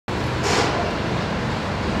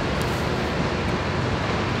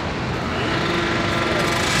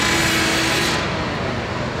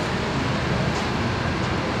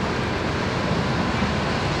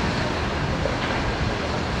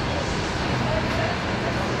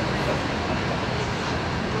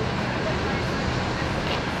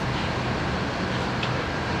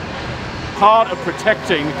part of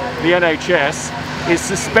protecting the NHS is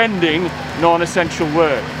suspending non-essential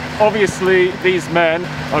work. Obviously, these men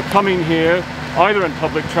are coming here either in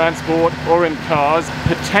public transport or in cars,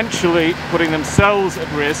 potentially putting themselves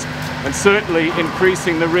at risk and certainly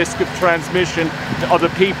increasing the risk of transmission to other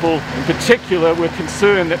people. In particular, we're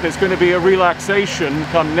concerned that there's going to be a relaxation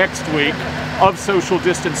come next week of social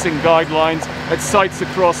distancing guidelines at sites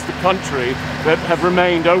across the country that have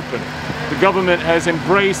remained open. The government has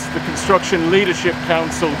embraced the Construction Leadership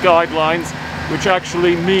Council guidelines, which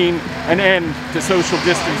actually mean an end to social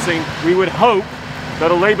distancing. We would hope that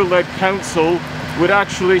a Labour-led council would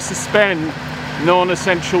actually suspend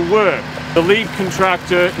non-essential work. The lead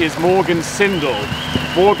contractor is Morgan Sindall.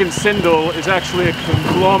 Morgan Sindall is actually a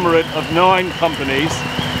conglomerate of 9 companies.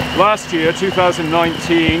 Last year,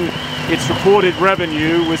 2019, its reported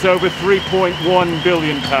revenue was over £3.1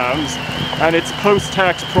 billion, and its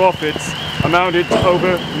post-tax profits amounted to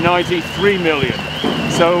over £93 million.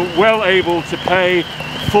 So well able to pay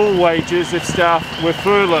full wages if staff were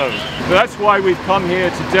furloughed. That's why we've come here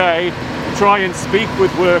today to try and speak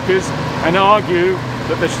with workers and argue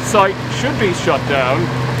that the site should be shut down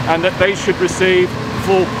and that they should receive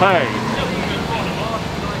full pay.